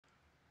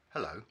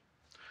Hello.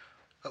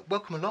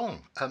 Welcome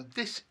along.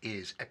 This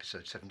is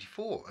episode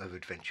 74 of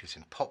Adventures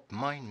in Pop.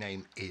 My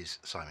name is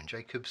Simon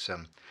Jacobs,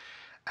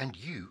 and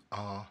you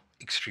are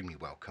extremely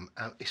welcome.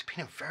 It's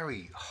been a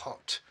very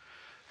hot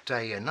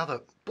day,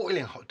 another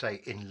boiling hot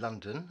day in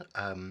London.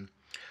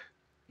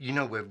 You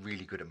know we're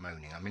really good at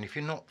moaning. I mean, if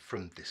you're not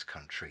from this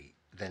country,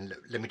 then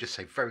let me just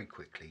say very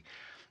quickly,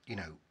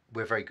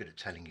 we're very good at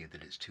telling you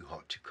that it's too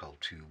hot, too cold,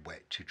 too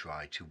wet, too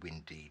dry, too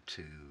windy,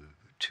 too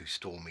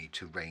stormy,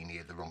 too rainy,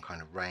 the wrong kind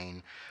of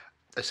rain,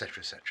 etc.,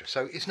 etc.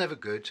 So it's never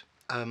good.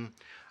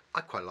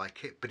 I quite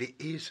like it, but it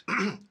is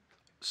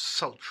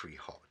sultry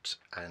hot,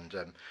 and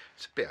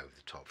it's a bit over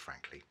the top,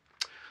 frankly.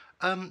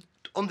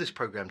 On this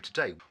programme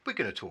today, we're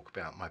going to talk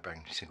about my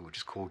brand new single, which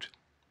is called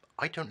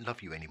I Don't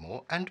Love You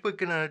Anymore, and we're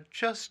going to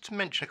just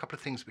mention a couple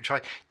of things which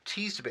I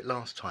teased a bit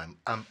last time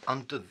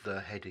under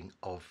the heading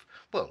of,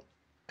 well,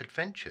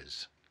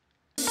 adventures.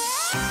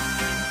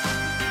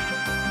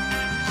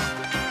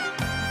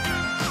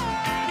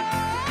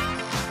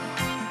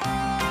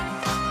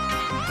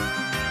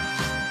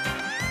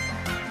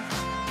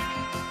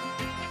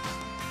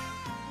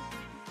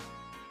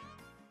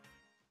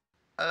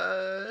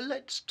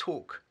 Let's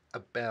talk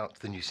about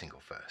the new single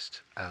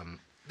first.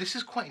 This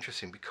is quite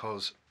interesting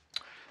because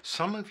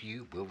some of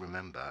you will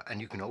remember, and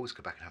you can always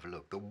go back and have a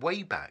look, that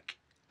way back,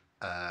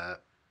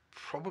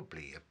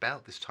 probably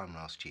about this time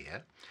last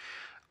year,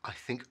 I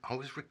think I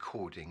was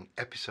recording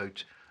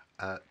episode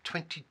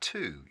 22,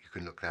 you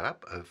can look that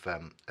up, of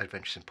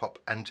Adventures in Pop.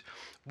 And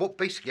what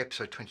basically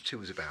episode 22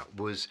 was about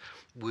was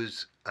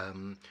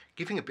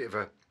giving a bit of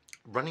a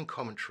running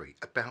commentary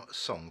about a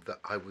song that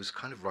I was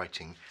kind of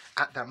writing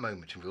at that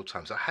moment in real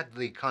time. So I had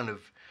the kind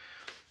of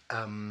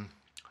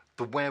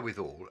the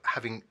wherewithal,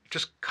 having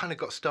just kind of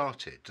got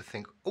started, to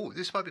think, oh,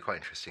 this might be quite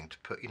interesting to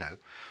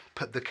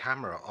put the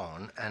camera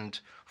on and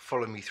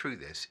follow me through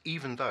this,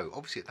 even though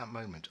obviously at that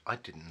moment I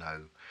didn't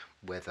know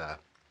whether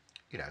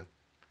it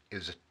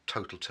was a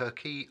total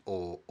turkey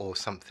or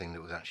something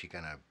that was actually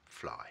going to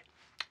fly.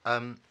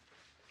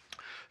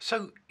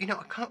 So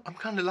I'm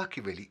kind of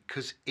lucky really,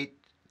 because it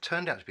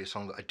turned out to be a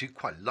song that I do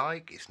quite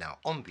like. It's now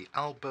on the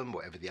album,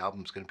 whatever the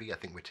album's going to be. I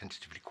think we're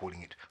tentatively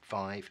calling it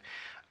 5.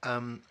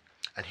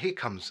 And here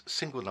comes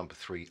single number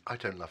 3, I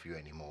Don't Love You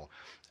Anymore.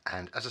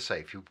 And as I say,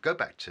 if you go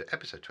back to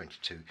episode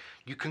 22,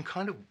 you can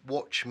kind of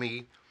watch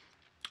me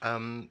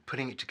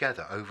putting it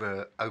together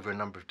over a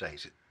number of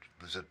days. It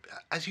was,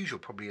 as usual,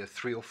 probably a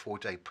 3 or 4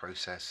 day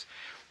process.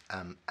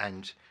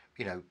 And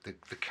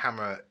the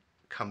camera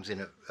comes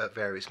in at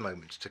various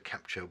moments to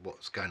capture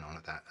what's going on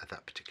at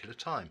that particular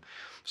time.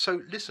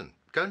 So listen,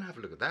 go and have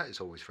a look at that.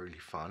 It's always really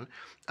fun.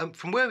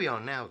 From where we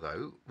are now,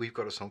 though, we've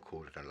got a song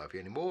called I Don't Love You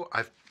Anymore.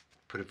 I've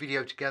put a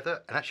video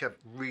together, and actually I've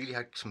really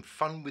had some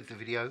fun with the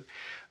video.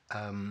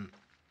 Come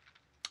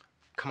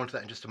on to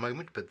that in just a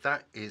moment, but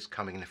that is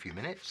coming in a few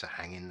minutes, so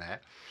hang in there.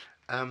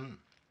 And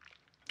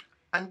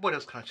what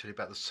else can I tell you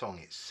about the song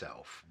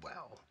itself?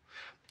 Well,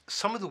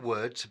 some of the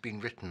words have been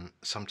written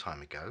some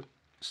time ago,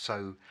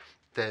 so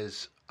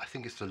there's, I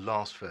think it's the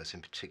last verse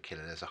in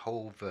particular, there's a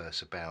whole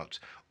verse about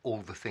all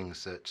the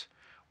things that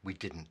we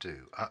didn't do.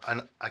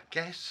 And I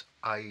guess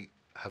I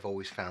have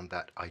always found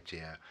that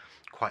idea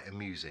quite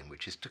amusing,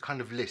 which is to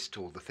kind of list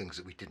all the things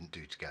that we didn't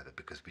do together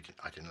because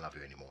I didn't love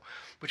you anymore.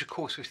 Which, of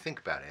course, if you think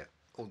about it,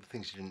 all the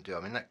things you didn't do,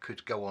 I mean, that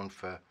could go on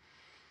for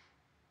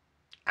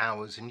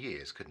hours and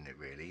years, couldn't it,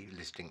 really,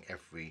 listing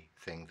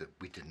everything that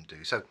we didn't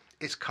do. So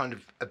it's kind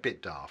of a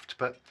bit daft,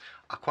 but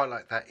I quite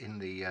like that in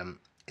the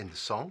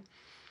song.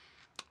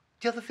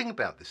 The other thing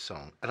about this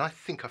song, and I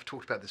think I've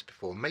talked about this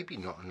before, maybe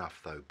not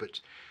enough though,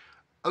 but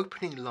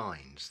opening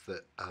lines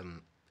that,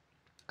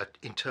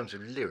 in terms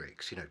of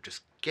lyrics,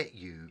 just get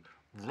you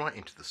right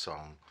into the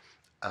song.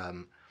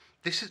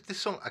 This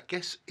song, I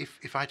guess,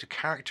 if I had to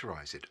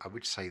characterise it, I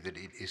would say that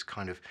it is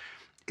kind of,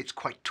 it's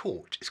quite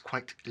taut, it's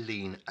quite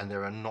lean, and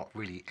there are not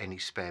really any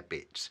spare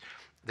bits.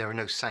 There are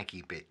no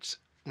saggy bits.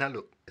 Now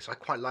look, I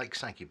quite like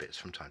saggy bits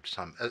from time to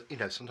time.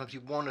 Sometimes you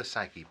want a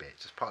saggy bit.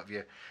 It's part of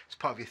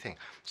your thing.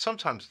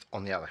 Sometimes,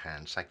 on the other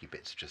hand, saggy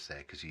bits are just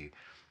there because you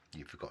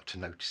forgot to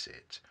notice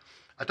it.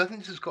 I don't think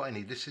this has got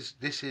any. This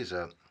is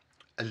a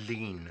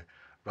lean,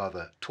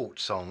 rather taut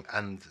song,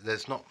 and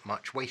there's not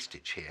much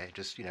wastage here. It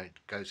just it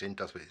goes in,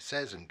 does what it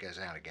says, and goes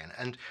out again.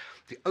 And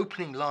the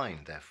opening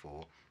line,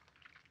 therefore,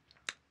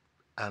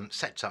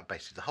 sets up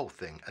basically the whole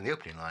thing. And the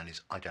opening line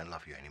is "I don't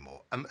love you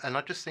anymore." And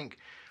I just think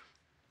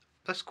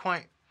that's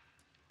quite,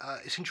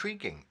 it's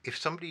intriguing.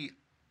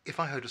 If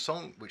I heard a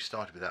song which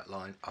started with that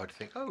line, I would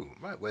think, oh,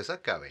 right, where's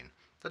that going?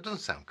 That doesn't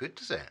sound good,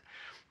 does it?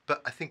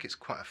 But I think it's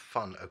quite a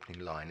fun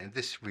opening line, and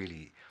this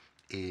really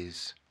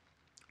is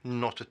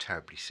not a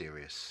terribly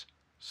serious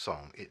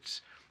song.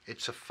 It's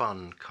a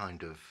fun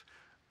kind of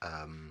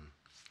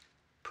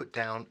put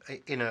down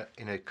in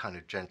a kind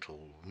of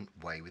gentle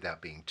way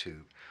without being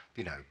too,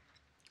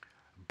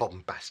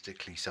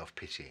 bombastically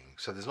self-pitying.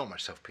 So there's not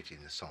much self-pity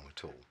in the song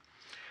at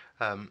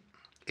all.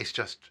 It's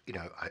just,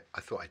 I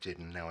thought I did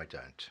and now I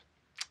don't.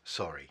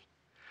 Sorry.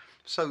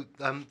 So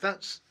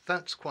that's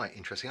quite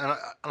interesting. And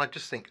I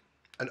just think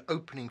an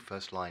opening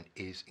first line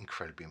is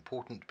incredibly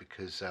important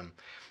because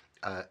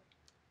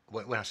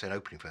when I say an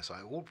opening first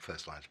line, all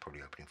first lines are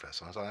probably opening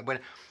first lines.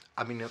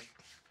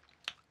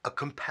 A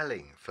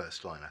compelling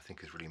first line, I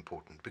think, is really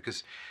important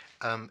because,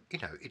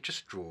 it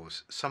just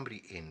draws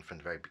somebody in from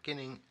the very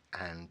beginning,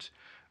 and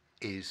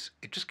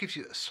it just gives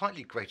you a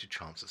slightly greater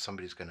chance that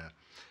somebody's going to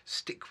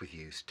stick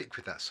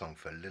with that song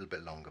for a little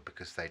bit longer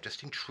because they're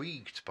just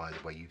intrigued by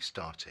the way you've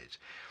started.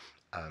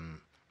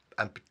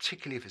 And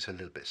particularly if it's a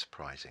little bit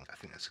surprising, I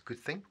think that's a good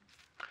thing.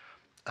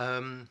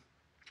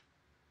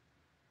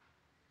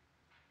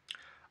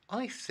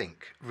 I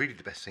think really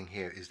the best thing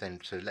here is then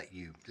to let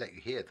you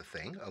hear the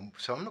thing.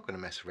 So I'm not going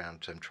to mess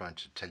around trying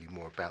to tell you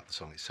more about the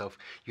song itself.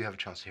 You have a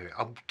chance to hear it.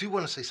 I do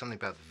want to say something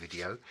about the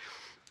video.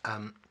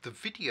 The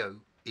video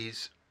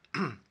is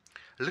a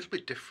little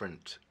bit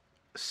different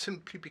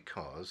simply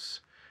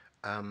because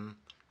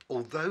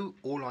although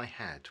all I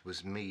had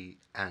was me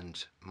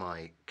and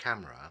my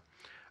camera,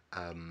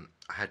 I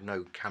had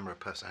no camera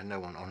person, I had no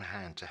one on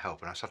hand to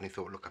help, and I suddenly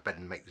thought, look, I better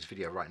make this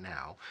video right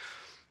now.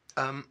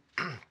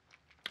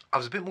 I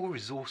was a bit more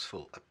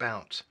resourceful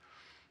about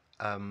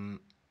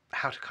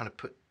how to kind of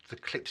put the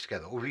clips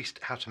together, or at least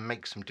how to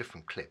make some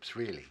different clips,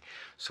 really.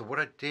 So what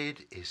I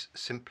did is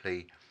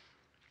simply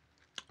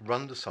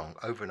run the song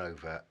over and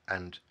over,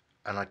 and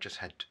I just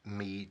had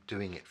me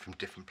doing it from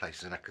different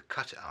places, and I could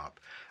cut it up,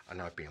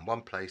 and I'd be in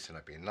one place, and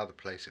I'd be in another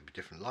place, it'd be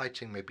different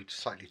lighting, maybe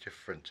slightly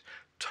different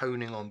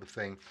toning on the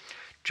thing,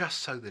 just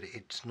so that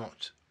it's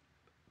not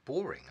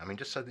boring. I mean,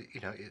 just so that,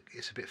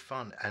 it's a bit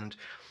fun. And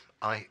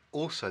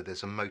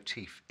there's a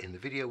motif in the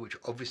video which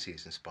obviously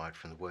is inspired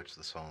from the words of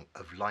the song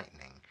of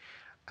lightning.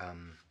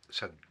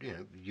 So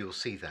you'll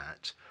see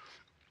that.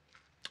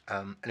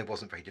 And it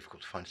wasn't very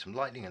difficult to find some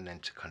lightning and then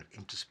to kind of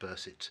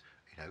intersperse it,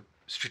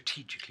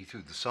 strategically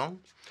through the song.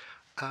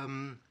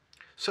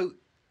 So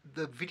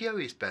the video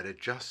is better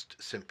just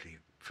simply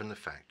from the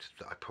fact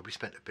that I probably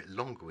spent a bit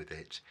longer with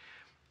it,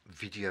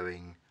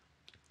 videoing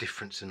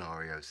different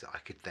scenarios that I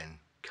could then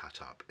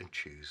cut up and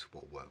choose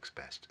what works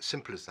best.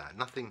 Simple as that.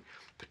 Nothing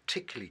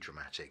particularly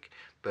dramatic,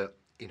 but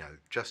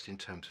just in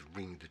terms of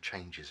ringing the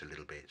changes a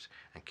little bit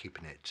and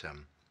keeping it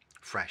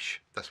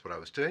fresh. That's what I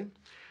was doing.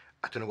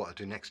 I don't know what I'll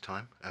do next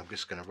time. I'm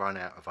just going to run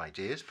out of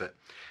ideas, but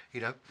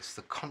it's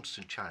the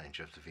constant challenge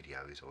of the video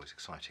is always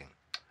exciting.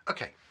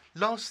 Okay,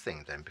 last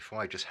thing then, before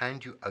I just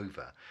hand you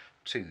over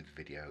to the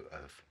video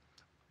of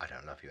I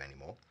Don't Love You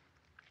Anymore.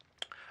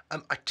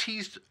 I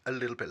teased a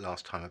little bit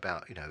last time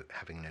about,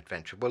 having an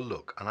adventure. Well,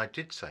 look, and I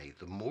did say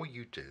the more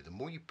you do, the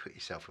more you put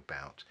yourself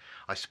about,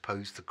 I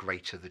suppose the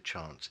greater the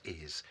chance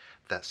is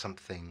that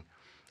something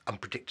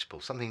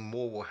unpredictable, something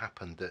more will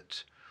happen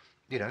that,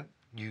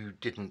 you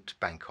didn't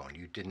bank on,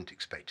 you didn't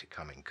expect it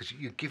coming, because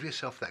you give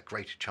yourself that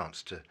greater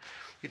chance to,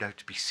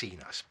 to be seen,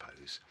 I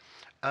suppose.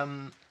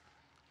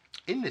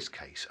 In this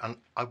case, and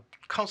I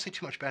can't say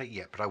too much about it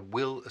yet, but I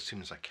will as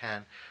soon as I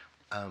can.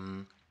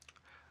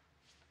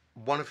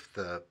 One of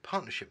the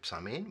partnerships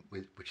I'm in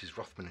with, which is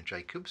Rothman and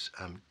Jacobs,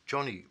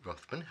 Johnny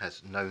Rothman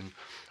has known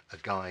a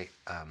guy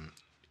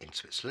in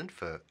Switzerland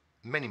for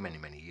many, many,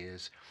 many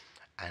years,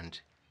 and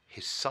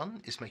his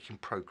son is making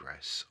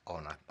progress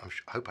on, I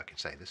hope I can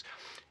say this,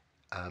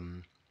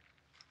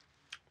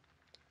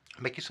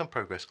 making some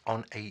progress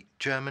on a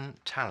German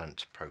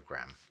talent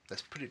program.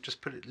 Let's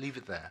leave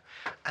it there.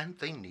 And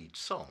they need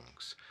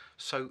songs.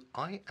 So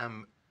I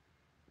am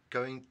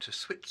going to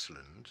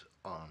Switzerland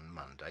on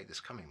Monday, this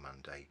coming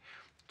Monday,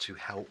 to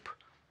help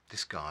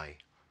this guy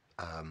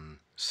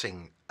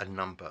sing a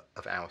number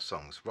of our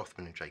songs,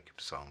 Rothman and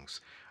Jacobs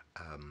songs,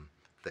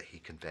 that he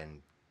can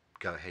then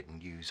go ahead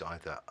and use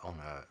either on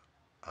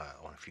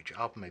a future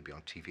album, maybe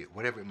on TV,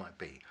 whatever it might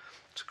be.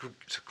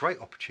 It's a great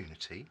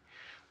opportunity.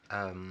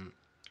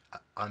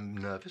 I'm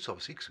nervous,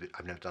 obviously, because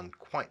I've never done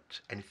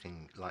quite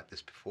anything like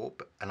this before,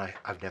 and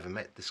I've never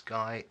met this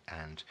guy,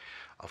 and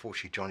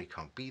unfortunately Johnny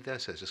can't be there,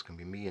 so it's just going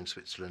to be me in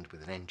Switzerland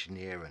with an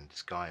engineer and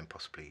this guy and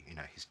possibly,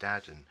 his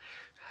dad, and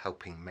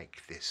helping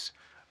make this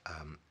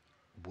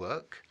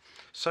work.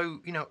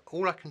 So,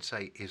 all I can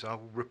say is I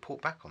will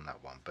report back on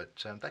that one, but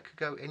that could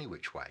go any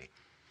which way.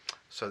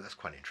 So that's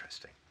quite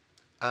interesting.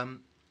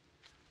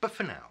 But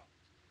for now,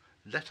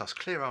 let us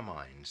clear our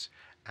minds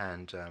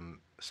and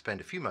spend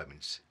a few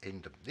moments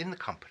in the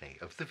company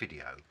of the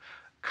video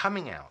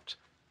coming out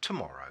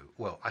tomorrow.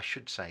 Well, I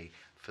should say,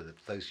 for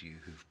those of you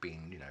who've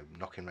been,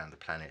 knocking around the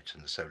planet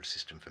and the solar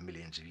system for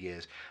millions of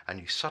years, and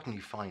you suddenly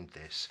find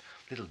this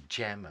little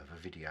gem of a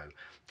video.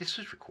 This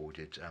was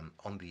recorded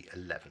on the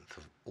 11th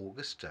of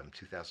August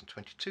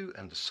 2022,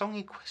 and the song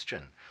in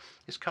question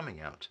is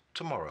coming out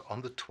tomorrow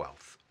on the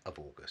 12th of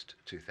August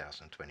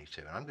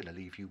 2022. And I'm going to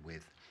leave you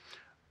with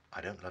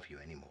I Don't Love You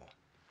Anymore.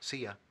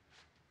 See ya.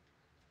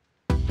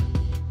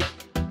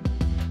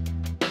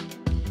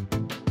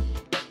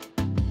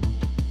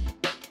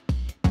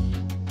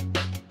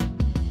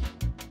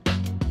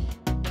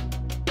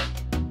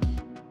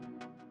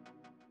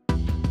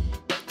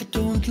 I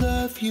don't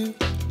love you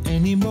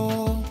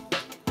anymore.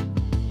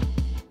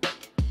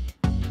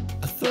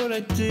 I thought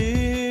I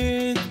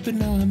did. but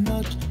now I'm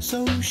not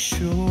so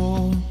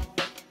sure.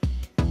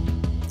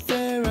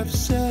 There, I've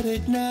said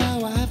it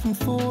now, I haven't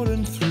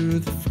fallen through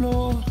the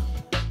floor.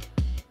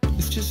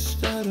 It's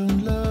just I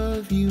don't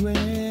love you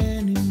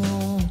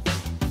anymore.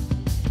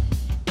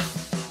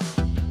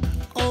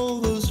 All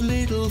those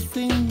little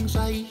things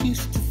I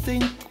used to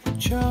think were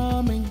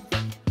charming,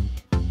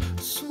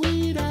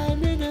 sweet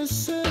and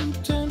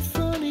innocent and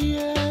funny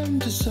and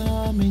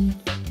disarming.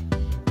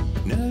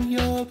 Now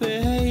your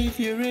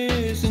behavior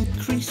is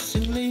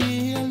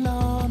increasingly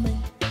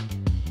alarming,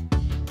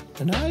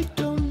 and I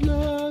don't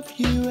love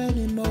you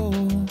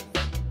anymore.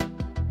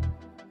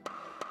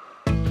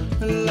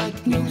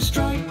 Lightning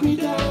strike me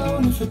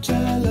down if I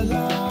tell a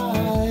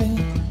lie.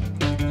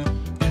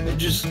 I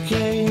just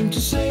came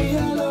to say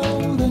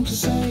hello, then to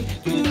say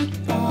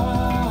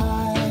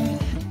goodbye.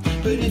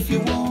 But if you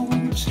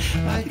won't,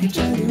 I can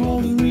tell you all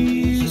the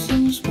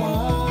reasons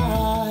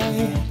why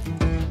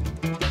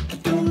I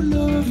don't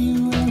love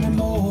you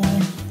anymore.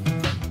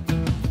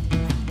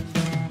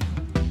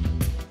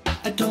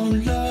 I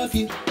don't love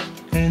you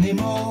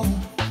anymore.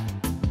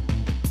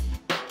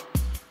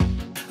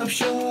 I'm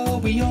sure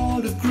we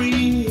all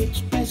agree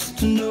it's best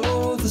to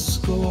know the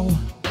score,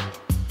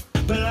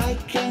 but I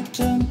can't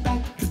turn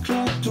back the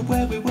clock to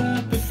where we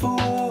were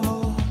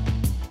before.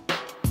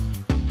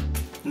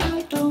 And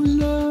I don't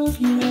love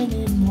you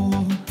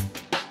anymore.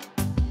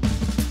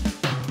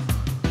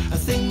 I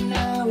think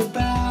now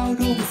about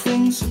all the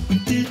things that we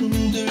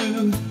didn't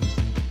do,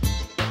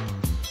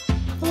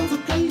 all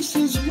the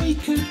places we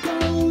could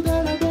go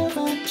that I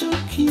never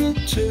took you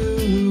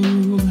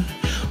to,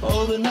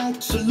 all the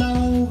nights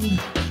alone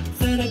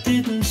that I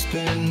didn't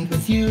spend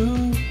with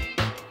you,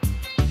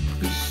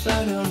 'cause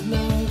I don't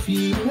love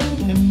you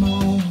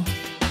anymore.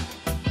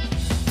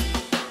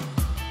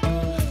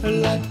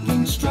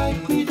 Lightning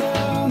strike me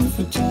down if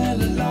I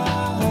tell a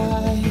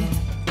lie.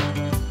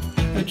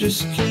 I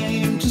just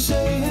came to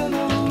say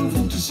hello,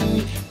 then to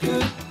say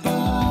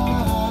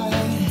goodbye.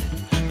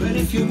 But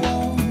if you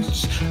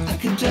won't, I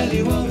can tell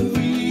you all the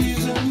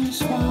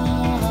reasons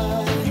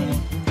why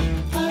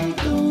I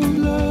don't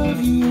love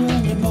you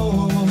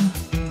anymore.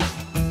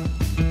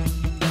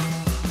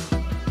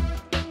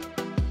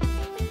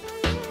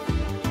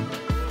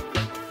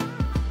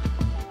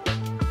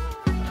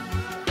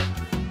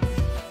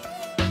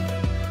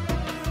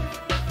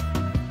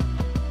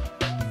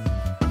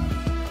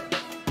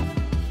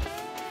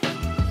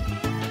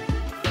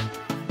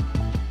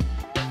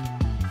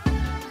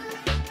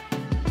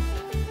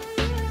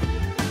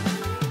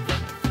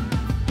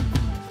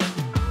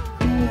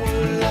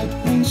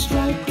 Lightning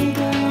strike me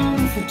down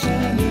if I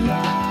tell a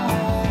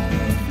lie.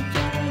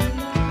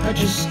 I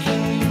just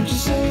came to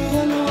say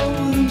hello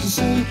and to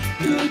say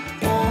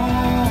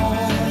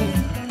goodbye.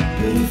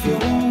 But if you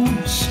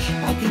won't,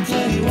 I can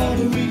tell you all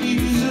the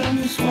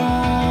reasons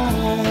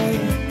why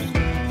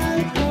I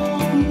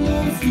don't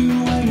love you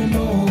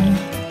anymore.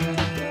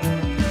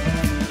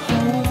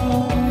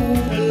 Oh,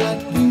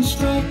 lightning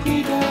strike me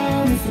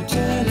down if I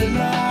tell a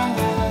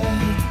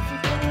lie.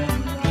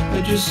 I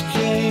just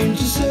came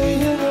to say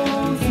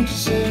hello, then to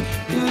say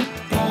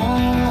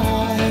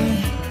goodbye.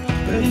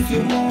 But if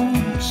you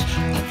won't,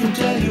 I can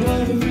tell you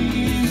all the reasons